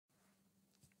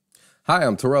Hi,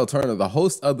 I'm Terrell Turner, the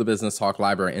host of the Business Talk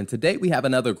Library, and today we have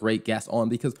another great guest on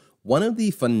because one of the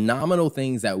phenomenal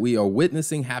things that we are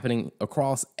witnessing happening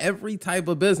across every type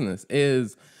of business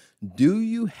is, do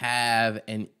you have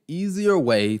an easier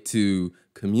way to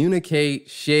communicate,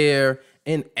 share,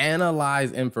 and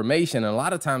analyze information? And a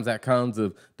lot of times that comes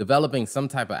of developing some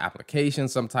type of application,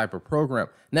 some type of program.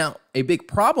 Now, a big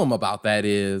problem about that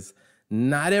is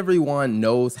not everyone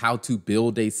knows how to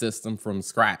build a system from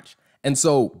scratch. And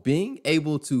so being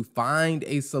able to find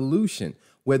a solution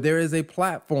where there is a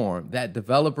platform that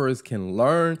developers can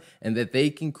learn and that they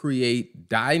can create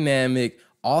dynamic,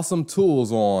 awesome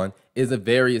tools on is a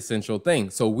very essential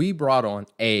thing. So we brought on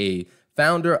a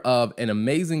founder of an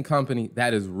amazing company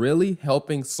that is really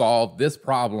helping solve this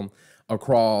problem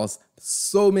across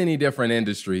so many different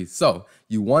industries. So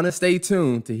you want to stay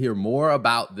tuned to hear more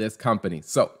about this company.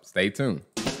 So stay tuned.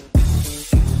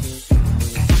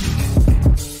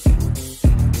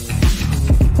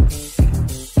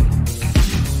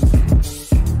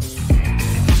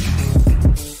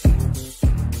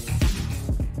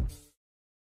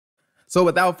 So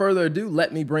without further ado,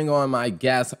 let me bring on my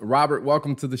guest. Robert,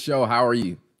 welcome to the show. How are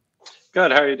you?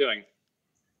 Good. How are you doing?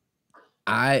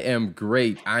 I am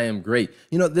great. I am great.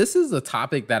 You know, this is a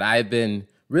topic that I've been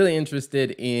really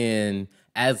interested in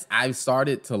as I've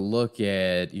started to look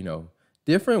at,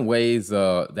 different ways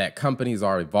that companies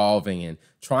are evolving and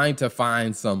trying to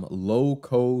find some low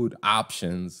code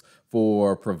options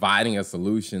for providing a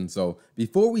solution. So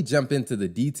before we jump into the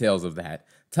details of that,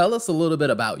 tell us a little bit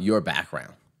about your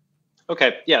background.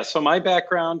 Okay. Yeah. So my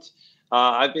background,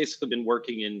 I've basically been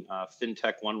working in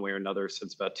fintech one way or another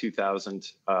since about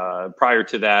 2000. Prior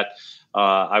to that,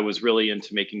 I was really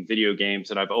into making video games,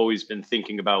 and I've always been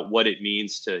thinking about what it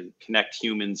means to connect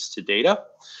humans to data.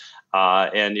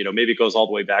 And maybe it goes all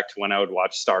the way back to when I would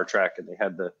watch Star Trek, and they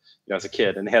had as a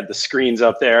kid, and they had the screens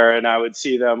up there, and I would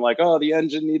see them like, oh, the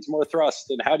engine needs more thrust,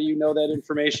 and how do you know that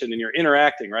information? And you're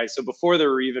interacting, right? So before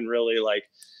there were even really like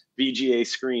VGA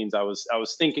screens, I was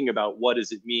thinking about what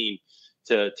does it mean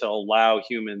to allow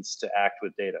humans to act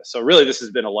with data. So really, this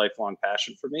has been a lifelong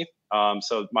passion for me.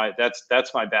 So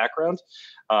that's my background,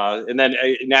 and then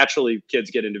naturally, kids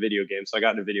get into video games. So I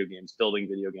got into video games, building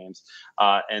video games,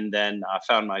 and then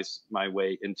found my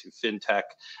way into fintech.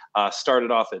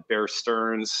 Started off at Bear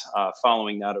Stearns.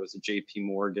 Following that, I was at J.P.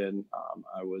 Morgan.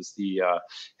 I was the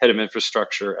head of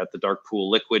infrastructure at the dark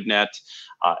pool LiquidNet,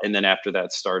 and then after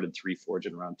that, started 3Forge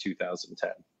in around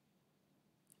 2010.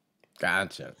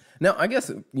 Gotcha. Now, I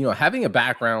guess, having a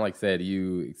background, like I said,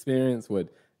 you experience with,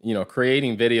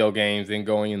 creating video games and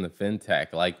going into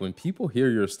fintech. Like when people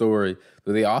hear your story,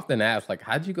 do they often ask, like,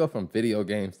 how'd you go from video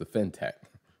games to fintech?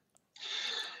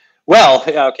 Well,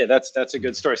 yeah, okay, that's a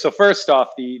good story. So first off,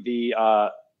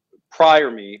 the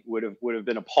prior me would have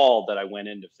been appalled that I went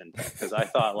into fintech, because I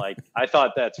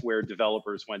thought that's where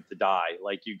developers went to die.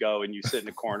 Like you go and you sit in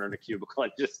a corner in a cubicle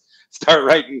and just start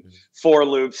writing for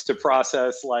loops to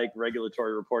process like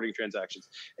regulatory reporting transactions.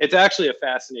 It's actually a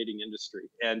fascinating industry,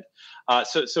 and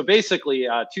so basically,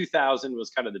 2000 was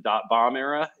kind of the dot bomb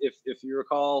era, if you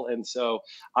recall, and so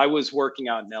I was working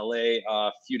out in LA,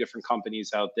 a few different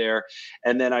companies out there,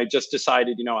 and then I just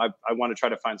decided, I want to try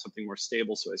to find something more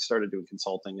stable, so I started doing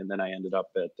consulting, and then I ended up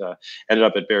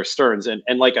at Bear Stearns. And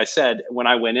like I said, when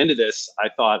I went into this, I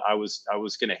thought I was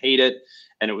going to hate it,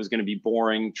 and it was going to be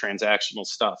boring transactional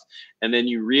stuff. And then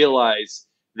you realize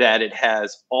that it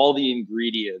has all the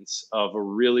ingredients of a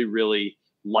really, really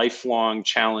lifelong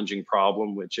challenging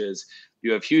problem, which is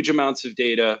you have huge amounts of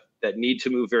data that need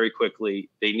to move very quickly.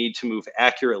 They need to move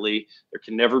accurately. There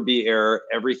can never be error.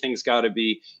 Everything's got to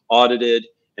be audited.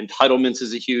 Entitlements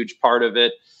is a huge part of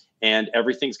it, and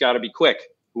everything's got to be quick.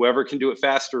 Whoever can do it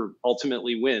faster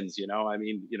ultimately wins.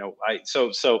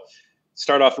 So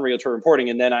start off in regulatory reporting,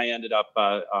 and then I ended up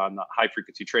on the high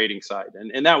frequency trading side,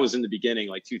 and that was in the beginning,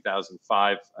 like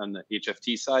 2005, on the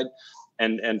HFT side.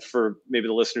 And for maybe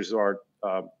the listeners who are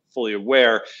fully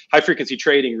aware, high frequency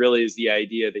trading really is the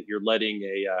idea that you're letting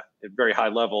a very high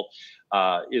level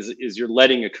is you're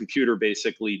letting a computer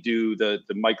basically do the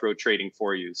micro trading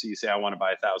for you. So you say, I want to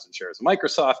buy 1,000 shares of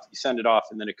Microsoft, you send it off,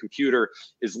 and then a computer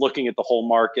is looking at the whole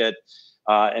market,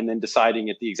 and then deciding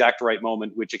at the exact right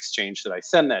moment which exchange should I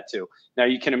send that to. Now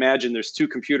you can imagine there's two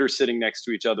computers sitting next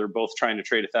to each other, both trying to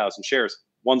trade 1,000 shares.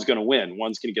 One's going to win,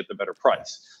 one's going to get the better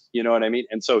price. You know what I mean?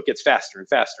 And so it gets faster and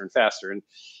faster and faster. And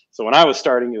so when I was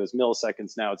starting, it was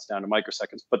milliseconds. Now it's down to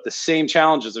microseconds. But the same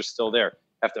challenges are still there.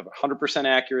 You have to have 100%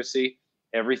 accuracy.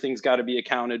 Everything's got to be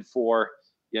accounted for,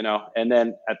 and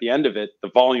then at the end of it, the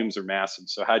volumes are massive.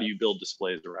 So how do you build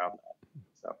displays around that?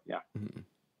 So, yeah.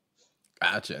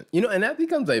 Gotcha. You know, and that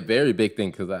becomes a very big thing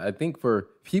because I think for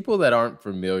people that aren't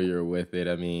familiar with it,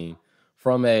 I mean,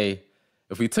 from a,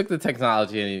 if we took the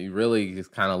technology and you really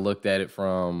just kind of looked at it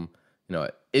from, you know,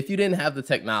 if you didn't have the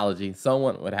technology,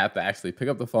 someone would have to actually pick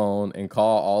up the phone and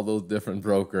call all those different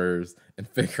brokers and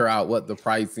figure out what the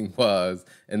pricing was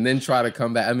and then try to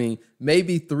come back. I mean,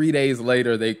 maybe 3 days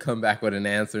later, they come back with an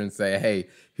answer and say, hey,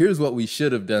 here's what we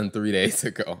should have done 3 days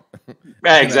ago. And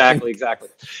I Exactly, think, exactly.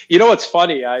 You know what's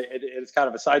funny? It's kind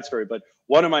of a side story, but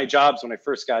one of my jobs when I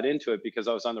first got into it, because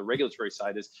I was on the regulatory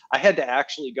side, is I had to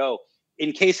actually go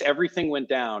in case everything went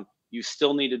down. You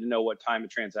still needed to know what time a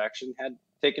transaction had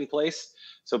taken place.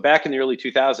 So back in the early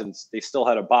 2000s, they still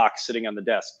had a box sitting on the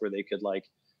desk where they could like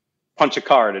punch a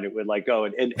card and it would like go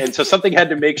and so something had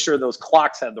to make sure those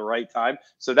clocks had the right time.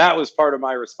 So that was part of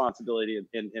my responsibility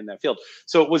in that field.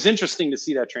 So it was interesting to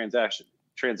see that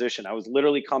transition. I was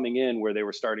literally coming in where they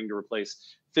were starting to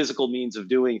replace physical means of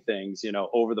doing things, you know,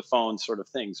 over the phone sort of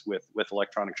things with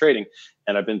electronic trading,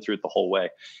 and I've been through it the whole way.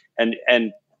 And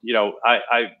you know,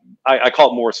 I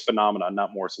call it Moore's phenomenon,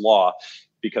 not Moore's law,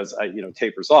 because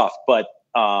tapers off. But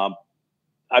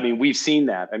I mean, we've seen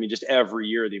that. I mean, just every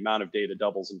year, the amount of data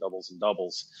doubles and doubles and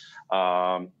doubles.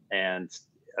 And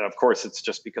of course, it's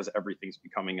just because everything's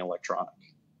becoming electronic.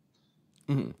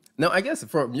 mhm. Now, I guess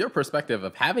from your perspective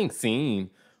of having seen,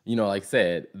 you know, like I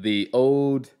said, the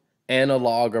old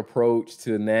analog approach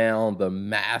to now the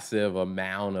massive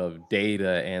amount of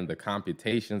data and the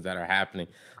computations that are happening,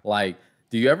 like,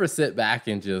 do you ever sit back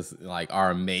and just like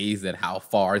are amazed at how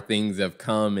far things have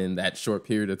come in that short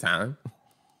period of time?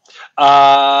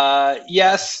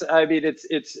 Yes, I mean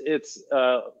it's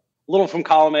a little from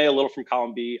column A, a little from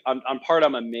column B.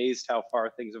 I'm amazed how far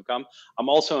things have come. I'm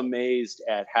also amazed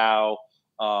at how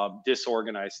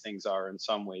disorganized things are in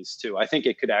some ways too. I think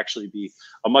it could actually be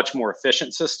a much more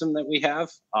efficient system that we have.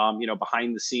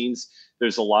 Behind the scenes,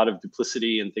 there's a lot of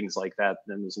duplicity and things like that.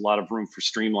 Then there's a lot of room for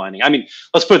streamlining. I mean,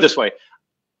 let's put it this way.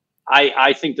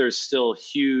 I think there's still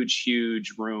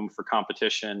huge room for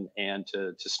competition and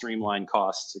to streamline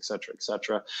costs, et cetera, et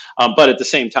cetera. But at the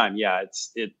same time, yeah,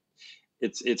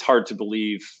 it's hard to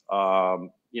believe,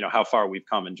 how far we've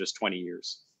come in just 20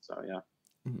 years. So yeah.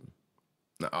 Mhm.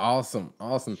 Awesome,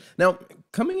 awesome. Now,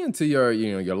 coming into your,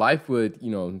 your life with,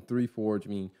 3Forge, I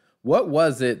mean, what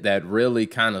was it that really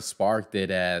kind of sparked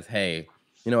it as, hey,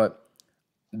 you know what,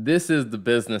 this is the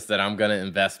business that I'm going to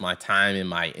invest my time and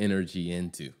my energy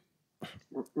into?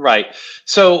 Right.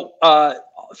 So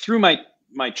through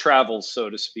my travels, so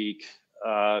to speak,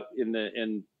 in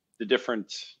the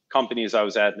different companies I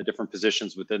was at, and the different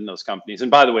positions within those companies, and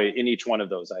by the way, in each one of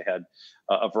those, I had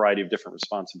a variety of different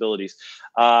responsibilities.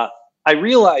 I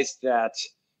realized that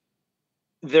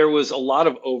there was a lot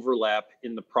of overlap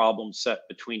in the problem set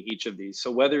between each of these.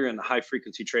 So whether you're in the high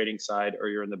frequency trading side or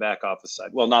you're in the back office side,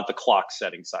 well, not the clock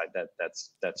setting side,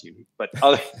 that's unique, but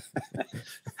other,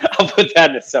 I'll put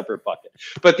that in a separate bucket.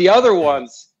 But the other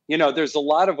ones, there's a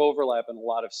lot of overlap and a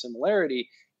lot of similarity,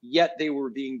 yet they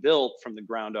were being built from the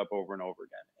ground up over and over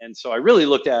again. And so I really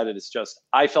looked at it as just,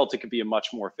 I felt it could be a much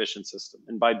more efficient system.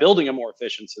 And by building a more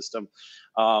efficient system,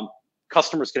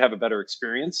 customers could have a better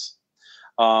experience.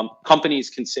 Companies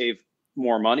can save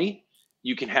more money.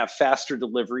 You can have faster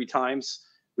delivery times,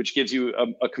 which gives you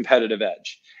a competitive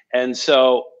edge. And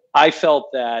so I felt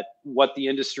that what the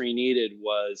industry needed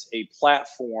was a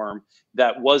platform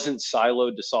that wasn't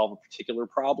siloed to solve a particular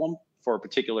problem for a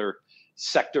particular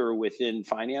sector within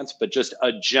finance, but just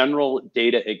a general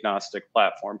data agnostic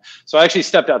platform. So I actually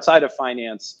stepped outside of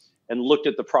finance and looked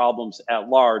at the problems at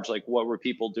large, like what were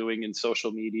people doing in social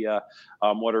media,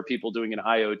 what are people doing in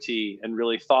IoT, and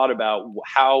really thought about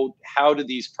how do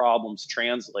these problems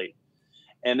translate.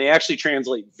 And they actually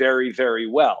translate very, very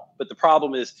well. But the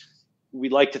problem is we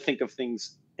like to think of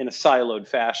things in a siloed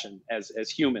fashion as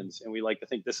humans, and we like to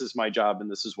think this is my job and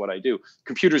this is what I do.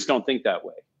 Computers don't think that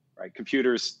way, right?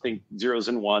 Computers think zeros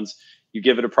and ones. You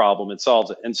give it a problem, it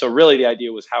solves it. And so really the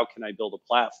idea was, how can I build a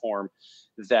platform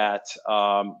that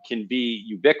can be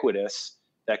ubiquitous,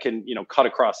 that can cut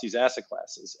across these asset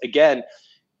classes? Again,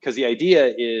 because the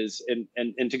idea is,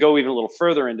 and to go even a little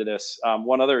further into this,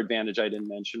 one other advantage I didn't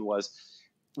mention was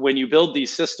when you build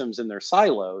these systems and they're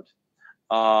siloed,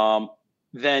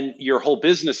 then your whole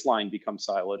business line becomes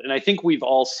siloed. And I think we've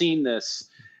all seen this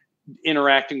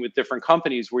interacting with different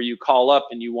companies where you call up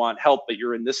and you want help, but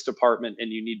you're in this department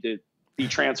and you need to be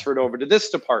transferred over to this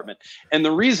department. And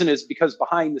the reason is because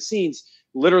behind the scenes,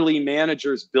 literally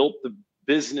managers built the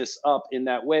business up in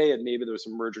that way. And maybe there was a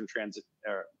merger and transit,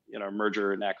 or,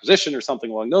 merger and acquisition or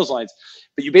something along those lines.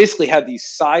 But you basically had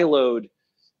these siloed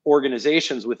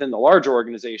organizations within the larger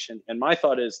organization. And my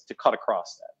thought is to cut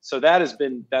across that. So that's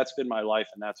been my life,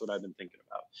 and that's what I've been thinking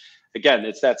about. Again,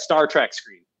 it's that Star Trek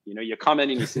screen. You know, you come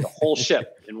in and you see the whole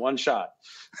ship in one shot.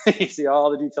 You see all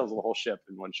the details of the whole ship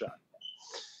in one shot.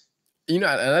 You know,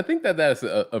 and I think that that's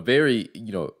a very,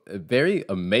 a very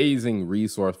amazing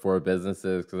resource for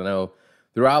businesses, because I know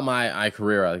throughout my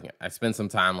career, I spent some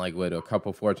time like with a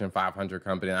couple Fortune 500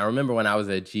 companies. I remember when I was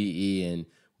at GE and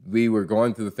we were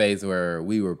going through the phase where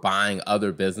we were buying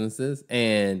other businesses,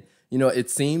 and it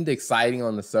seemed exciting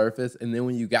on the surface, and then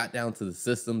when you got down to the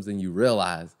systems and you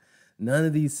realized none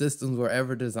of these systems were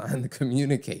ever designed to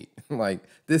communicate. Like,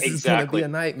 this is going to be a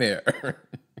nightmare.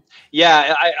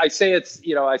 Yeah, I say it's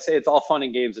all fun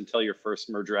and games until your first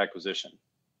merger acquisition.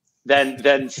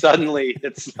 Then suddenly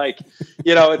it's like,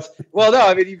 it's, well, no,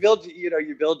 I mean, you build your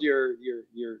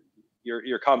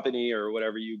company or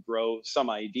whatever, you grow some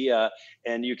idea,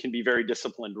 and you can be very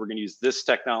disciplined. We're going to use this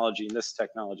technology and this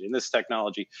technology and this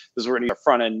technology. This is where we're going to use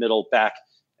front end, middle, back,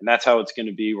 and that's how it's going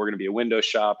to be. We're going to be a Windows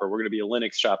shop, or we're going to be a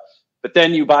Linux shop. But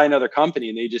then you buy another company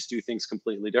and they just do things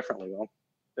completely differently. Well,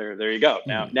 there you go.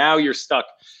 Now you're stuck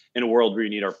in a world where you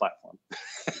need our platform.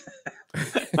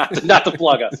 not to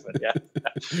plug us, but yeah.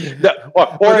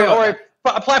 Or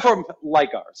a platform like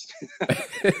ours.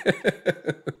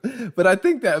 But I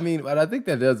think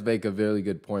that does make a very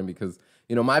good point, because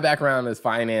my background is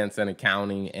finance and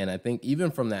accounting, and I think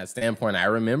even from that standpoint, I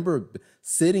remember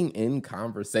sitting in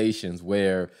conversations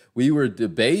where we were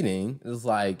debating. It's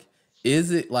like, is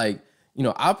it like,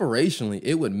 operationally,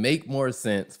 it would make more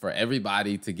sense for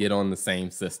everybody to get on the same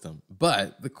system.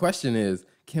 But the question is,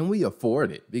 can we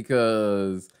afford it?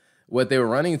 Because what they were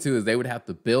running into is they would have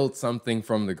to build something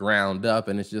from the ground up.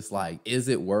 And it's just like, is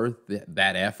it worth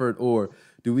that effort? Or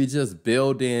do we just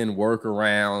build in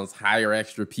workarounds, hire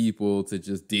extra people to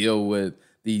just deal with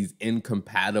these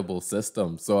incompatible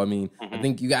systems? So, I mean, I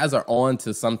think you guys are on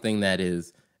to something that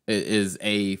is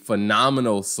a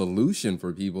phenomenal solution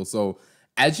for people. So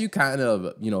as you kind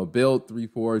of, build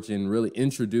 3Forge and really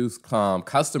introduce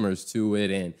customers to it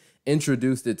and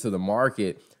introduced it to the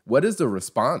market, what has the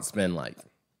response been like?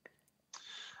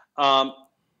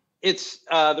 It's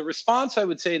the response, I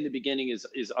would say, in the beginning is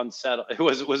unsettled. It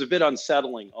was a bit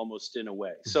unsettling, almost, in a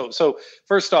way. So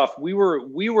first off, we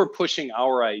were pushing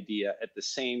our idea at the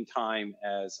same time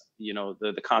as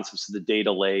the concepts of the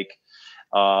data lake,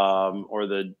 or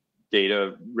the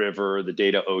data river, the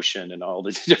data ocean, and all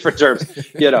the different terms,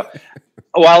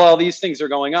 while all these things are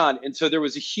going on. And so there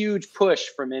was a huge push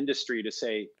from industry to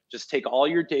say, just take all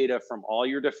your data from all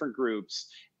your different groups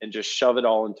and just shove it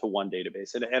all into one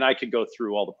database. And I could go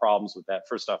through all the problems with that.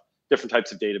 First off, different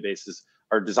types of databases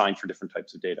are designed for different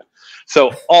types of data.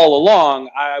 So all along,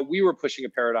 we were pushing a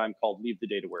paradigm called leave the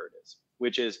data where it is,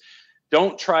 which is,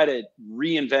 don't try to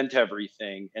reinvent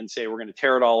everything and say, we're going to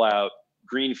tear it all out,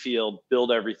 greenfield,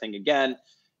 build everything again.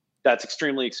 That's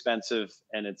extremely expensive,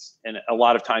 and a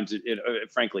lot of times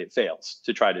frankly, it fails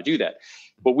to try to do that.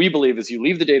 What we believe is you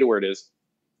leave the data where it is,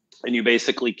 and you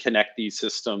basically connect these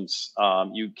systems.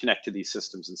 You connect to these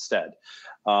systems instead.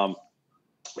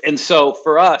 And so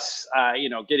for us,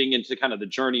 getting into kind of the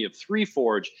journey of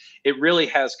 3Forge, it really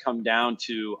has come down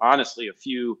to, honestly, a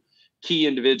few key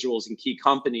individuals and key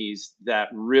companies that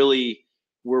really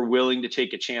were willing to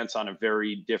take a chance on a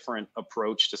very different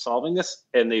approach to solving this,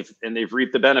 and they've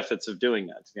reaped the benefits of doing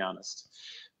that, to be honest.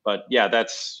 But yeah,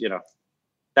 that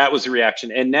was the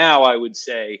reaction. And now I would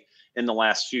say in the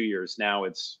last few years, now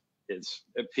it's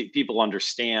people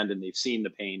understand, and they've seen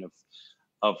the pain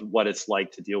of what it's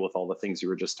like to deal with all the things you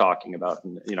were just talking about,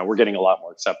 and we're getting a lot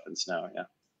more acceptance now. Yeah.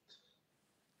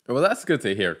 Well, that's good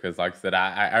to hear, because like I said,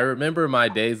 I remember my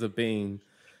days of being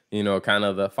kind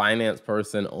of the finance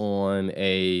person on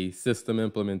a system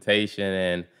implementation.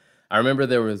 And I remember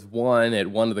there was one at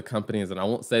one of the companies, and I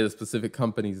won't say the specific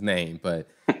company's name, but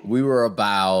we were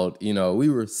about, we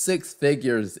were 6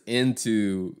 figures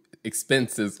into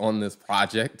expenses on this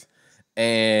project.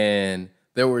 And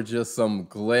there were just some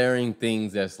glaring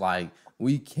things that's like,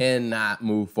 we cannot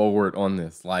move forward on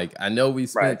this. Like, I know we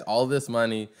spent all this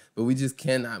money, but we just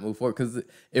cannot move forward, because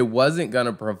it wasn't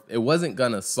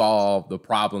gonna solve the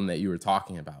problem that you were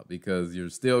talking about, because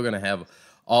you're still gonna have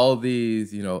all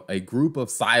these, a group of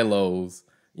silos.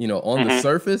 On the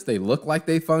surface, they look like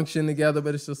they function together,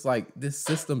 but it's just like, this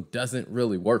system doesn't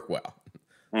really work well.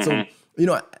 So,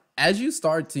 as you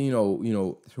start to,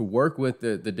 to work with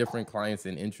the different clients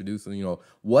and introduce them,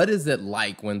 what is it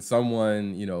like when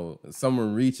someone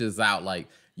reaches out? Like,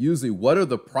 usually, what are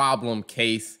the problem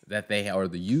case that they have, or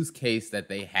the use case that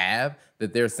they have,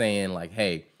 that they're saying like,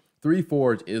 hey,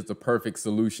 3Forge is the perfect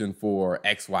solution for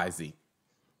XYZ?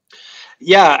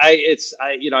 Yeah,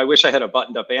 I wish I had a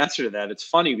buttoned up answer to that. It's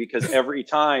funny because every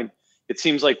time it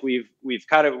seems like we've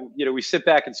kind of, we sit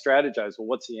back and strategize, well,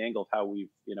 what's the angle of how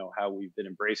we've been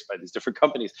embraced by these different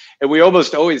companies. And we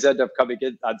almost always end up coming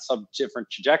in on some different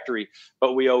trajectory,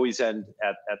 but we always end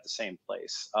at the same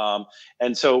place.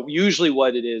 And so usually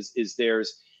what it is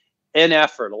there's an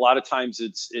effort. A lot of times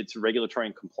it's regulatory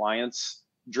and compliance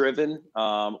driven,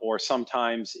 or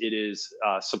sometimes it is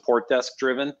support desk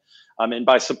driven. And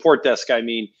by support desk, I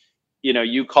mean,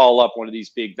 you call up one of these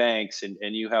big banks and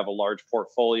you have a large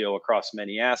portfolio across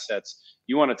many assets.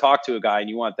 You want to talk to a guy and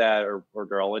you want that or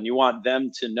girl, and you want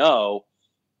them to know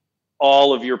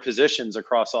all of your positions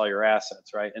across all your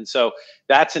assets, right? And so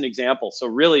that's an example. So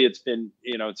really it's been,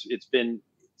 it's been,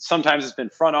 sometimes it's been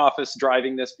front office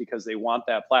driving this because they want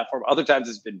that platform. Other times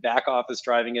it's been back office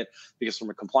driving it because from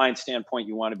a compliance standpoint,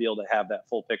 you want to be able to have that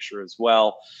full picture as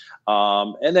well.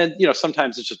 And then,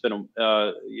 sometimes it's just been,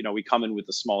 we come in with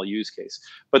a small use case.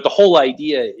 But the whole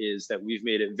idea is that we've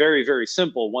made it very, very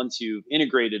simple once you've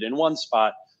integrated in one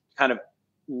spot, kind of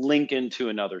link into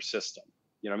another system.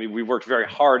 We worked very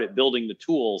hard at building the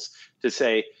tools to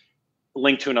say,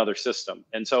 link to another system.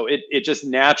 And so it just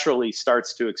naturally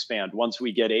starts to expand once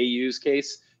we get a use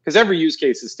case, because every use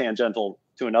case is tangential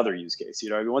to another use case.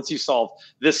 Once you solve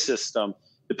this system,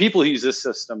 the people who use this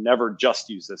system never just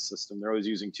use this system. They're always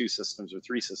using 2 systems or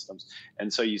 3 systems.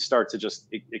 And so you start to just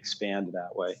expand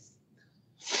that way.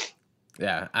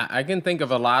 Yeah, I can think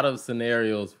of a lot of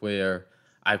scenarios where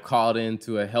I've called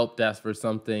into a help desk for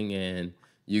something and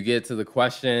you get to the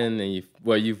question and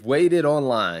you've waited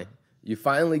online. You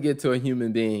finally get to a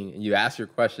human being and you ask your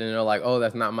question and they're like, oh,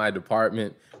 that's not my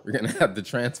department. We're going to have to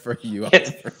transfer you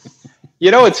over.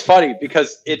 It's funny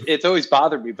because it's always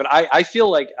bothered me, but I feel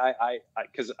like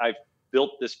because I've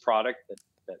built this product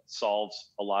that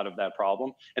solves a lot of that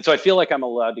problem. And so I feel like I'm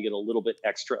allowed to get a little bit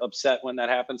extra upset when that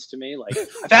happens to me. Like,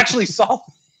 I've actually solved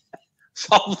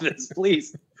this,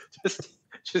 please.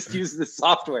 Just use this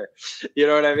software. You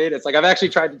know what I mean? It's like, I've actually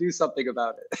tried to do something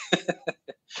about it.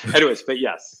 Anyways, but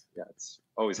yes, it's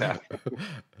always happening.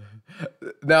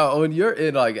 Now, when you're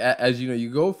in, like, as you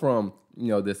go from,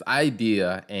 this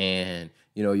idea and,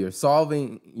 you're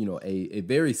solving, a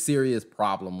very serious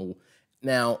problem.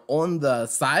 Now, on the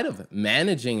side of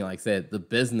managing, like I said, the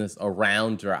business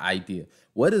around your idea,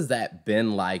 what has that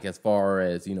been like as far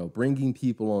as, bringing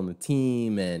people on the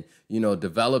team and,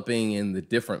 developing in the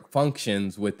different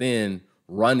functions within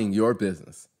running your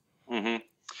business? Mm-hmm.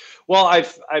 Well,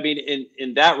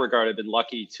 in that regard, I've been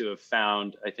lucky to have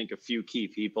found, I think, a few key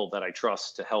people that I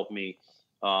trust to help me,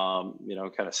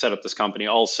 kind of set up this company.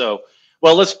 Also,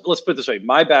 well, let's put it this way.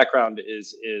 My background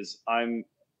is I'm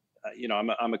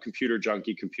a computer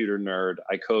junkie, computer nerd.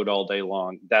 I code all day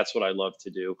long. That's what I love to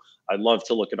do. I love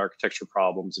to look at architecture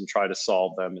problems and try to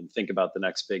solve them and think about the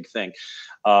next big thing.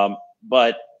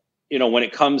 But when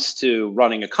it comes to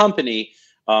running a company,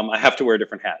 I have to wear a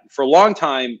different hat. For a long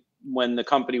time, when the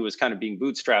company was kind of being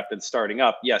bootstrapped and starting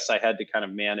up, yes, I had to kind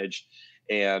of manage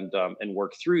and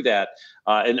work through that.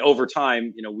 And over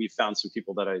time, we've found some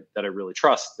people that I really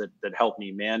trust that help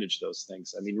me manage those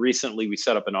things. I mean, recently we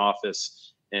set up an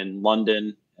office in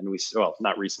London, and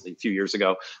not recently, a few years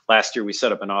ago. Last year we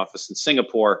set up an office in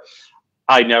Singapore.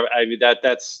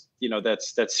 That's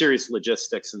serious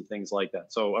logistics and things like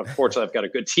that. So unfortunately, I've got a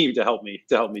good team to help me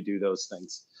do those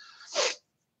things.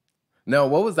 Now,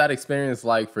 what was that experience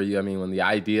like for you? I mean, when the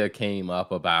idea came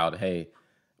up about, hey,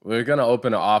 we're going to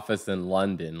open an office in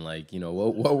London, like,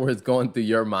 what was going through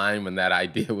your mind when that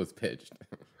idea was pitched?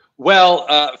 Well,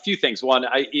 a few things. One,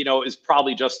 is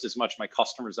probably just as much my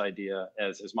customer's idea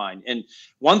as mine. And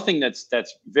one thing that's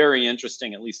very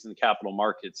interesting, at least in the capital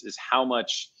markets, is how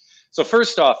much. So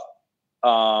first off,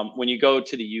 when you go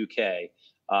to the UK,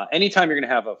 anytime you're going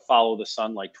to have a follow the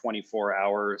sun, like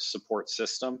 24-hour support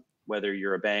system, whether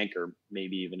you're a bank or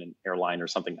maybe even an airline or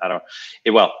something, I don't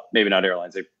know. Well, maybe not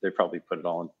airlines. They probably put it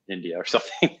all in India or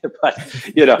something, but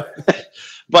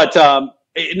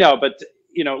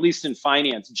at least in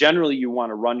finance, generally you want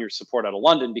to run your support out of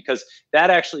London because that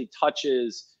actually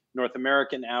touches North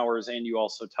American hours and you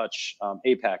also touch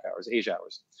APAC hours, Asia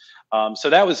hours. So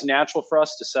that was natural for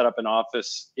us to set up an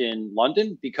office in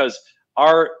London because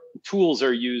our tools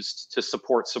are used to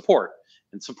support.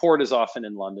 And support is often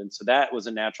in London. So that was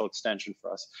a natural extension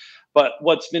for us. But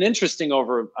what's been interesting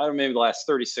over, maybe the last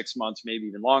 36 months, maybe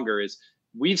even longer, is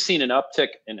we've seen an uptick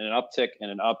in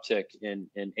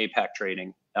APAC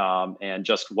trading and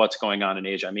just what's going on in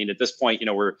Asia. I mean, at this point,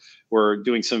 we're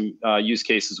doing some use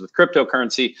cases with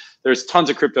cryptocurrency. There's tons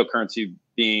of cryptocurrency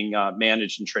being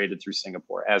managed and traded through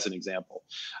Singapore, as an example.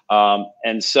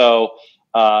 And so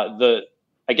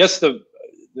I guess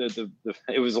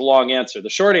it was a long answer. The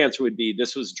short answer would be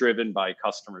this was driven by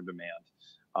customer demand.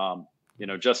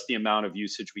 Just the amount of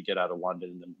usage we get out of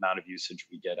London and the amount of usage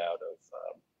we get out of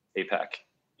APAC.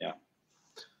 Yeah.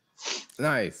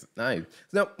 Nice. Now,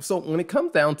 so when it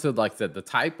comes down to, like I said, the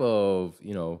type of,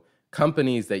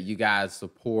 companies that you guys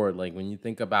support, like when you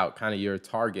think about kind of your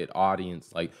target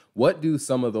audience, like what do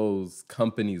some of those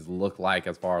companies look like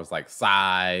as far as like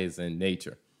size and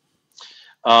nature?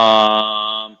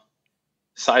 Size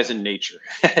and nature.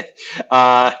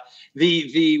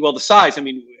 The size, I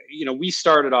mean, we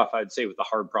started off, I'd say, with the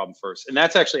hard problem first. And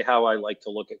that's actually how I like to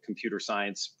look at computer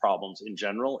science problems in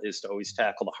general, is to always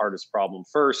tackle the hardest problem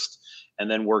first and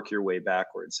then work your way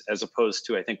backwards, as opposed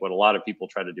to, I think, what a lot of people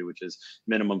try to do, which is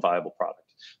minimum viable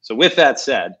product. So with that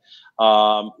said,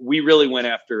 we really went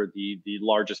after the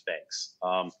largest banks.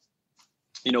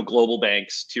 Global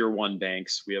banks, tier 1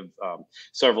 banks. We have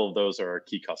several of those are our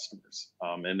key customers,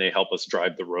 and they help us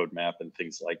drive the roadmap and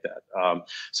things like that.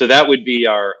 So that would be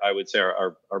our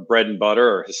bread and butter,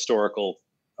 our historical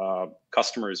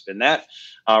customer has been that.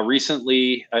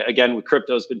 Recently, again, with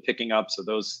crypto has been picking up, so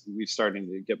those we've starting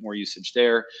to get more usage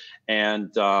there,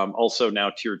 and also now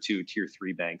tier 2, tier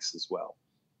 3 banks as well.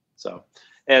 So.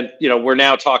 And, we're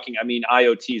now talking, I mean,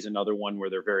 IoT is another one where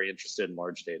they're very interested in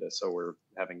large data. So we're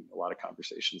having a lot of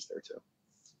conversations there too.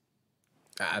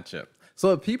 Gotcha.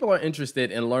 So if people are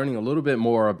interested in learning a little bit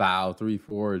more about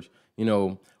 3Forge,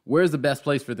 where's the best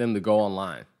place for them to go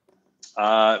online?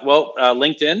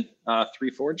 LinkedIn,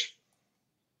 3Forge.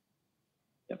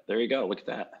 Yep, there you go. Look at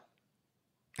that.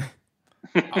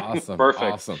 Awesome. Perfect.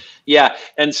 Awesome. Yeah.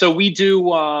 And so we do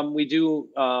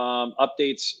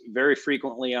updates very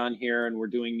frequently on here, and we're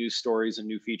doing new stories and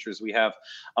new features. We have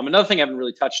another thing I haven't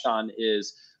really touched on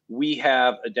is we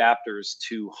have adapters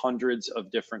to hundreds of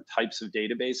different types of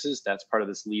databases. That's part of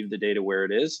this leave the data where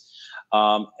it is.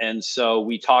 And so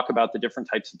we talk about the different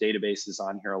types of databases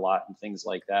on here a lot and things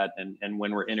like that. And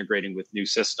when we're integrating with new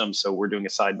systems, so we're doing a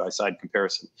side-by-side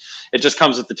comparison. It just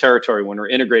comes with the territory when we're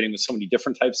integrating with so many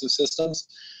different types of systems.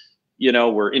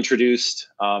 We're introduced,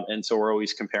 and so we're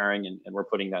always comparing, and we're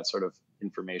putting that sort of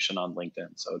information on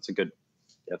LinkedIn. So it's a good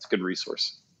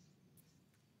resource.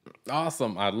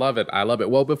 Awesome. I love it.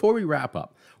 Well, before we wrap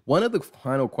up, one of the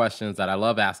final questions that I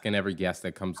love asking every guest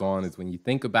that comes on is, when you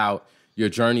think about your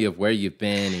journey of where you've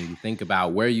been and you think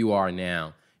about where you are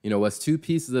now, what's 2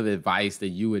 pieces of advice that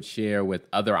you would share with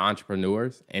other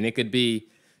entrepreneurs? And it could be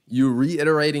you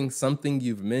reiterating something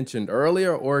you've mentioned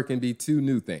earlier, or it can be 2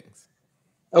 new things.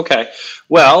 Okay.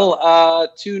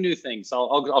 Well, 2 new things.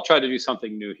 I'll try to do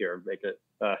something new here, make it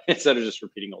instead of just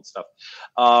repeating old stuff.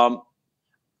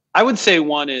 I would say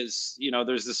one is,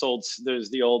 there's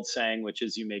the old saying, which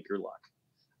is you make your luck.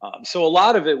 So a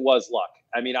lot of it was luck.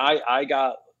 I mean, I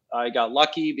got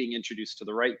lucky being introduced to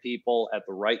the right people at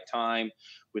the right time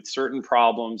with certain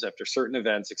problems after certain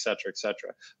events, et cetera, et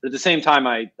cetera. But at the same time,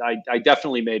 I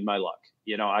definitely made my luck.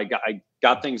 I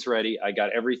got things ready. I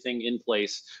got everything in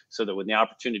place so that when the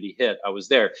opportunity hit, I was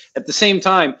there. At the same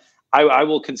time, I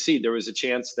will concede there was a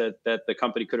chance that the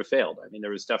company could have failed. I mean,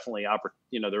 there was definitely,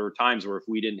 there were times where if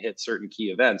we didn't hit certain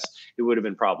key events, it would have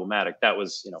been problematic. That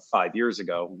was, 5 years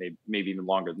ago, maybe even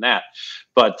longer than that.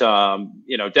 But,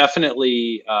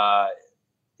 definitely,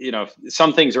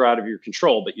 some things are out of your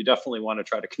control, but you definitely want to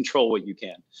try to control what you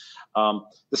can.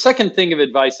 The second thing of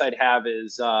advice I'd have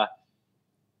is, and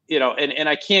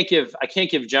I can't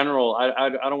give general,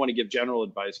 I don't want to give general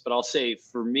advice, but I'll say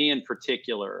for me in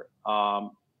particular,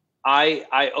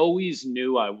 I always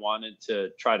knew I wanted to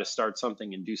try to start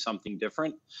something and do something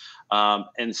different.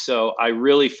 And so I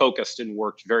really focused and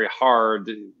worked very hard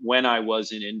when I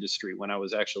was in industry, when I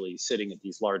was actually sitting at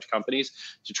these large companies,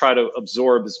 to try to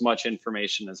absorb as much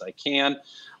information as I can,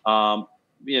 and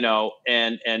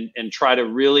try to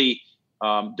really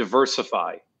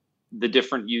diversify the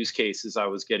different use cases I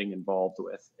was getting involved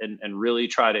with, and really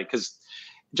try to, because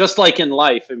just like in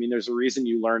life, I mean, there's a reason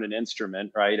you learn an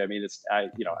instrument, right? I mean, I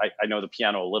know the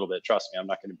piano a little bit. Trust me, I'm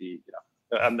not going to be,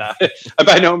 I'm not I'm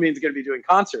by no means going to be doing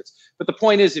concerts. But the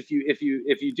point is, if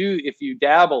you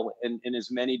dabble in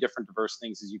as many different diverse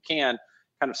things as you can,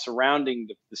 kind of surrounding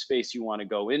the space you want to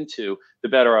go into, the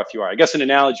better off you are. I guess an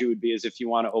analogy would be as if you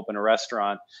want to open a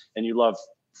restaurant and you love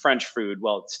French food.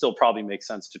 Well, it still probably makes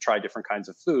sense to try different kinds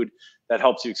of food. That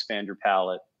helps you expand your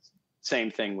palate. Same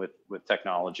thing with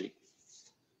technology.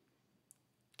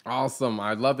 Awesome.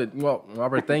 I love it. Well,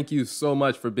 Robert, thank you so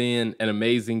much for being an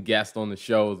amazing guest on the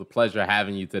show. It was a pleasure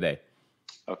having you today.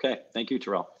 Okay. Thank you,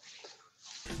 Terrell.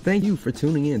 Thank you for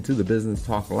tuning in to the Business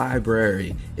Talk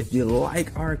Library. If you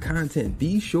like our content,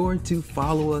 be sure to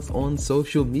follow us on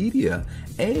social media.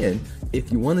 And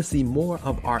if you want to see more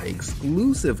of our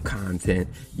exclusive content,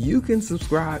 you can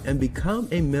subscribe and become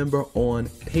a member on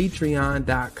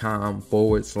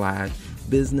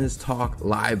patreon.com/Business Talk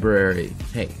Library.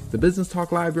 Hey, the Business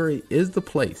Talk Library is the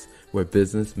place where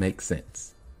business makes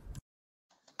sense.